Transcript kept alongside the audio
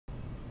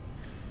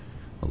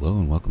Hello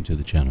and welcome to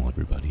the channel,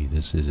 everybody.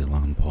 This is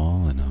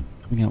ElanPaul, and I'm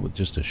coming out with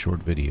just a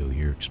short video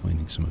here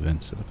explaining some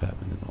events that have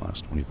happened in the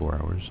last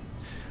 24 hours.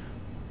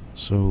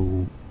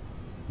 So,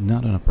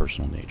 not on a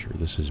personal nature.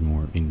 This is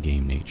more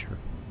in-game nature,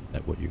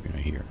 at what you're going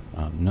to hear.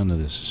 None of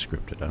this is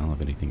scripted. I don't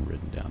have anything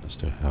written down as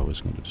to how I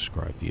was going to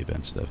describe the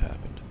events that have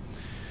happened.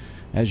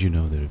 As you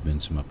know, there have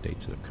been some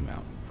updates that have come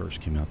out.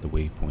 First came out the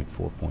Waypoint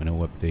 4.0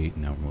 update,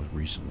 and now most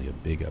recently a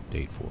big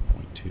update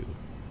 4.2.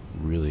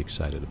 Really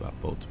excited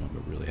about both of them,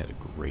 but really had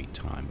a great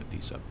time with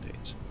these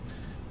updates.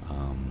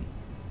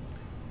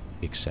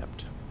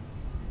 Except,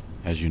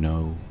 as you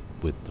know,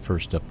 with the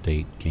first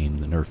update came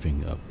the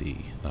nerfing of the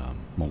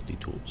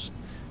multi-tools.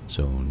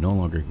 So no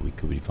longer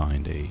could we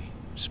find a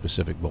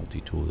specific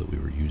multi-tool that we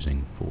were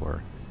using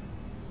for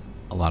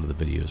a lot of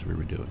the videos we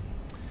were doing.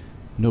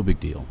 No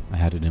big deal. I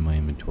had it in my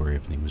inventory,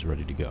 everything was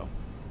ready to go.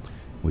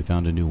 We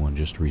found a new one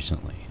just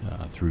recently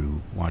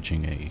through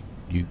watching a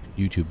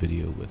YouTube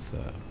video with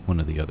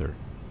one of the other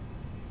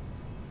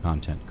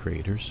content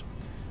creators.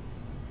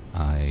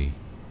 I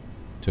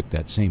took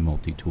that same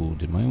multi-tool,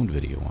 did my own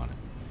video on it.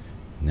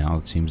 Now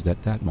it seems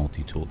that that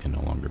multi-tool can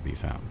no longer be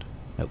found.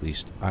 At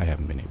least I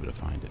haven't been able to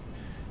find it.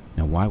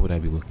 Now why would I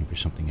be looking for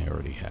something I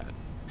already had?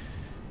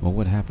 Well,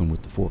 what happened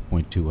with the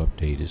 4.2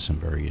 update is some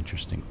very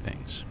interesting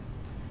things.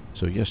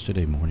 So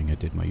yesterday morning I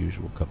did my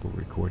usual couple of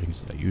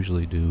recordings that I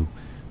usually do.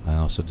 I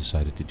also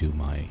decided to do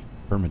my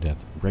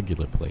permadeath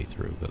regular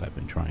playthrough that I've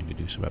been trying to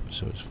do some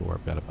episodes for.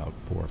 I've got about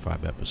 4 or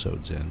 5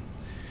 episodes in,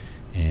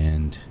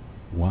 and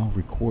while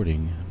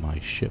recording, my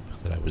ship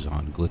that I was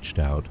on glitched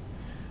out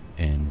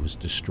and was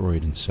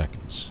destroyed in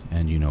seconds.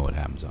 And you know what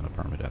happens on a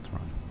permadeath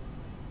run.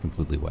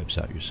 Completely wipes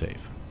out your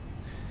save.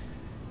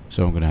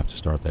 So I'm going to have to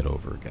start that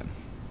over again.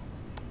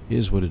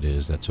 Is what it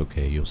is. That's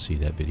okay. You'll see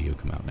that video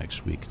come out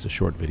next week. It's a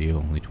short video,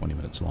 only 20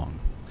 minutes long,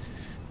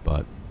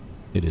 but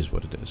it is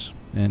what it is,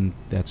 and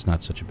that's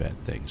not such a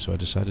bad thing. So I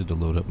decided to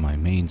load up my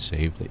main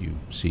save that you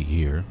see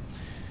here,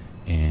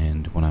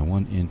 and when I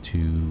went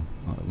into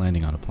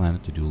landing on a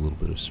planet to do a little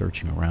bit of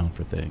searching around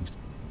for things,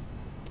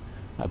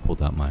 I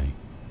pulled out my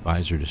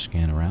visor to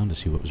scan around to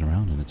see what was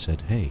around, and it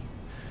said, hey,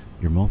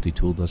 your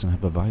multi-tool doesn't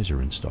have a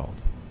visor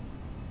installed.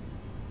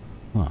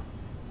 Huh.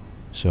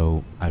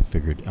 So I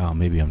figured, oh,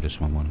 maybe I'm just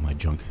on one of my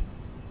junk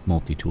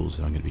multi-tools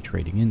that I'm going to be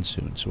trading in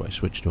soon. So I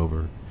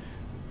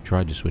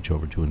tried to switch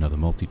over to another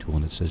multi-tool,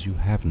 and it says you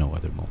have no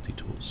other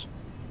multi-tools.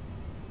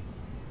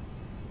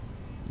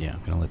 Yeah, I'm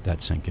going to let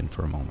that sink in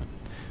for a moment.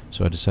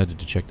 So I decided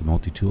to check the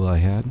multi-tool I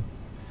had.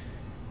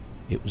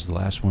 It was the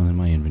last one in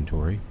my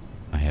inventory.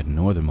 I had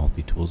no other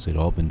multi-tools. They'd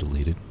all been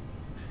deleted.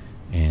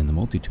 And the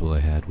multi-tool I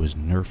had was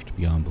nerfed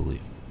beyond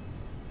belief.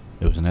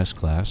 It was an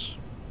S-class.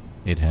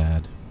 It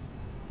had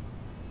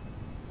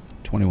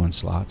 21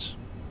 slots.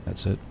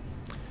 That's it.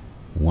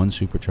 1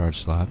 supercharged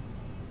slot.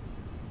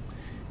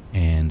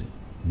 And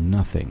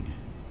nothing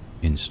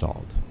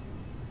installed.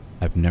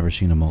 I've never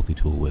seen a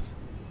multi-tool with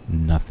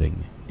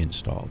nothing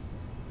installed.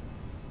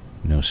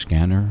 No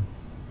scanner,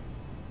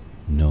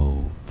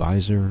 no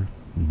visor,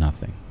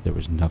 nothing. There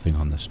was nothing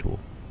on this tool.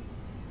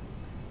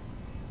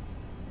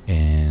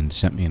 And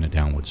sent me in a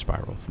downward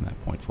spiral from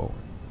that point forward.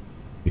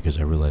 Because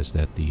I realized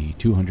that the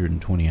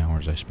 220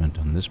 hours I spent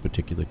on this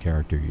particular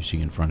character you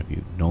see in front of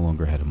you no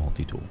longer had a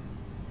multi-tool.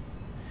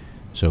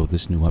 So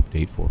this new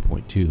update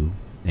 4.2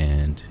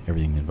 and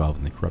everything involved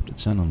in the Corrupted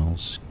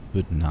Sentinels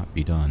could not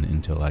be done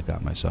until I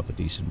got myself a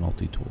decent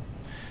multi-tool.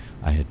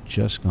 I had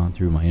just gone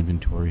through my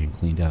inventory and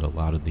cleaned out a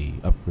lot of the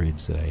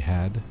upgrades that I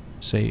had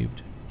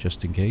saved,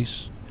 just in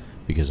case,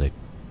 because I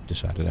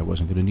decided I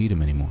wasn't going to need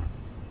them anymore.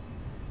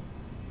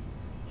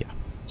 Yeah,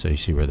 so you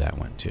see where that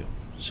went too.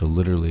 So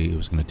literally it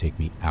was going to take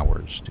me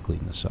hours to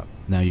clean this up.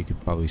 Now you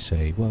could probably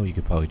say, well, you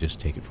could probably just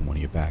take it from one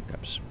of your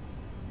backups.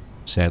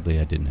 Sadly,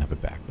 I didn't have a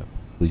backup.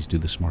 Please do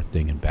the smart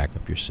thing and back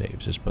up your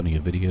saves. There's plenty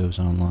of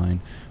videos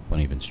online,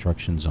 plenty of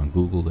instructions on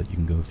Google that you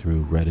can go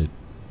through, Reddit,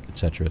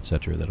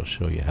 etc., that'll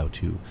show you how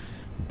to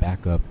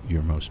back up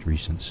your most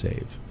recent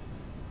save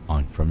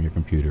from your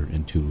computer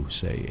into,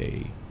 say,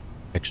 a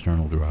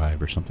external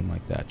drive or something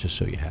like that, just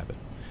so you have it.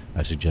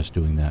 I suggest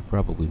doing that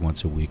probably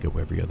once a week or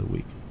every other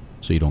week,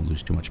 so you don't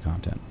lose too much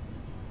content.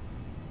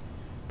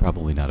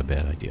 Probably not a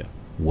bad idea.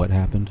 What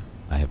happened?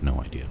 I have no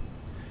idea.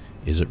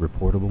 Is it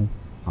reportable?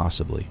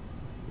 Possibly.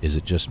 Is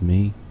it just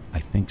me? I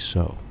think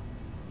so.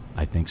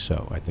 I think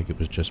it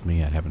was just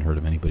me. I haven't heard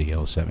of anybody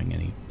else having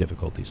any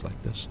difficulties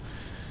like this.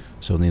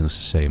 So needless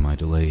to say, my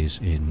delays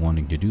in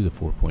wanting to do the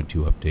 4.2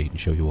 update and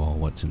show you all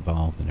what's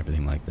involved and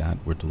everything like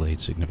that were delayed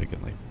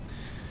significantly.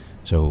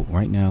 So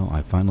right now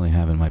I finally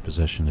have in my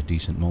possession a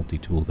decent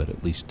multi-tool that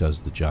at least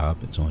does the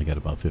job. It's only got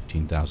about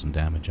 15,000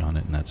 damage on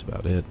it, and that's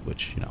about it,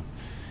 which, you know,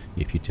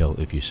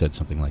 if you said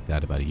something like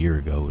that about a year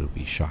ago, it would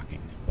be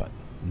shocking. But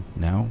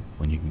now,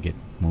 when you can get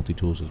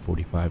multi-tools with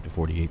 45 to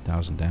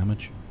 48,000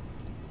 damage,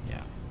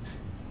 yeah,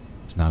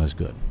 it's not as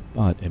good.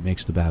 But it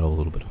makes the battle a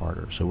little bit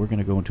harder. So we're going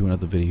to go into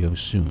another video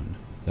soon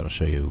that'll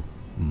show you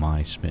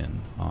my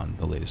spin on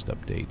the latest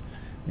update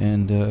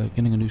and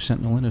getting a new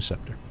Sentinel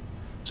Interceptor.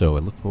 So I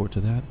look forward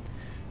to that.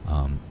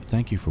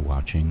 Thank you for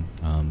watching.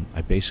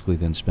 I basically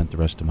then spent the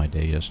rest of my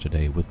day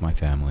yesterday with my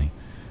family.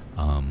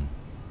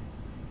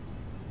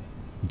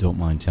 Don't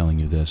mind telling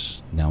you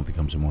this, now it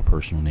becomes a more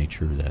personal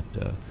nature,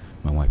 that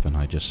my wife and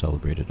I just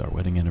celebrated our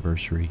wedding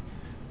anniversary.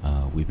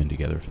 We've been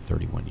together for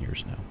 31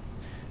 years now.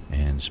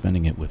 And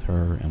spending it with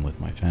her and with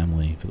my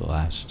family for the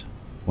last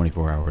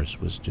 24 hours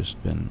was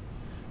just been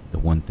the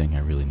one thing I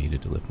really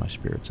needed to lift my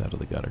spirits out of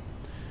the gutter.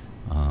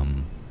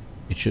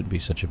 It shouldn't be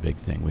such a big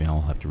thing. We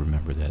all have to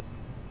remember that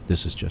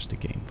this is just a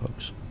game,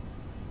 folks.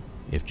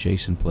 If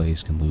Jason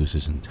Plays can lose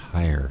his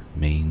entire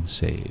main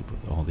save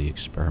with all the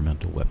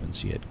experimental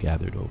weapons he had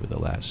gathered over the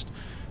last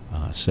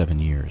 7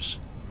 years,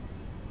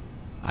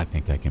 I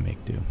think I can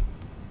make do.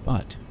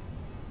 But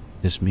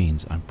this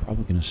means I'm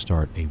probably going to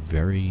start a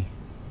very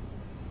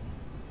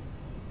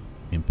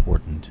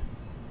important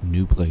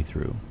new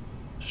playthrough,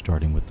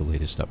 starting with the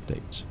latest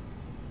updates,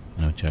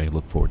 and which I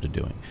look forward to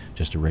doing.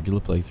 Just a regular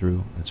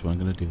playthrough, that's what I'm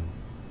going to do.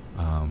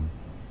 I'm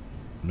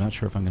not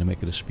sure if I'm going to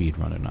make it a speed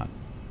run or not,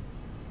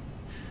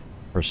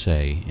 per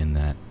se, in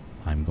that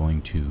I'm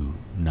going to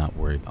not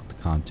worry about the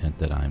content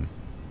that I'm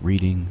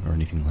reading or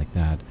anything like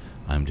that.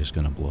 I'm just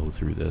going to blow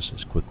through this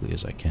as quickly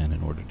as I can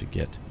in order to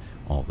get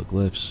all the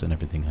glyphs and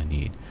everything I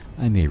need.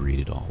 I may read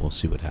it all, we'll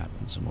see what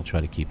happens, and we'll try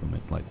to keep them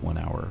at like 1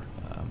 hour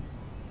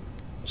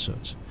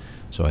episodes.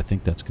 So I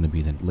think that's going to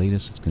be the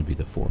latest. It's going to be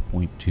the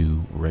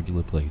 4.2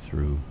 regular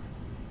playthrough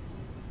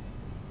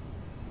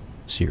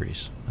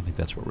series. I think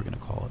that's what we're going to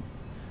call it.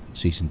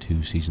 Season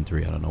 2, Season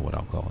 3, I don't know what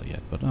I'll call it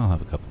yet, but I'll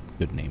have a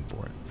good name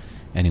for it.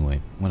 Anyway,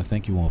 I want to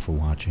thank you all for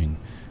watching.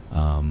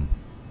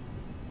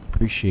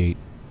 Appreciate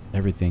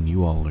everything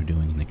you all are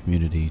doing in the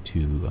community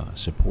to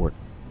support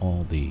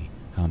all the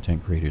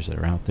content creators that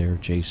are out there.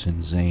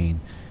 Jason,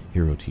 Zane,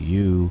 Hero to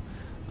You,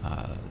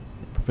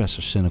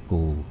 Professor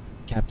Cynical,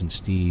 Captain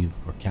Steve,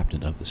 or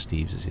Captain of the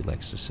Steves as he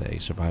likes to say,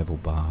 Survival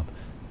Bob,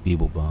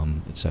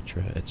 Beeblebum,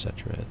 etc.,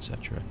 etc.,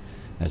 etc.,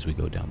 as we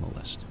go down the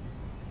list.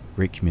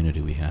 Great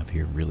community we have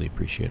here. Really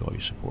appreciate all your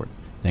support.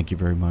 Thank you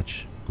very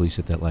much. Please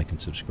hit that like and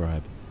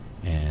subscribe,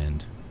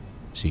 and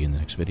see you in the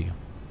next video.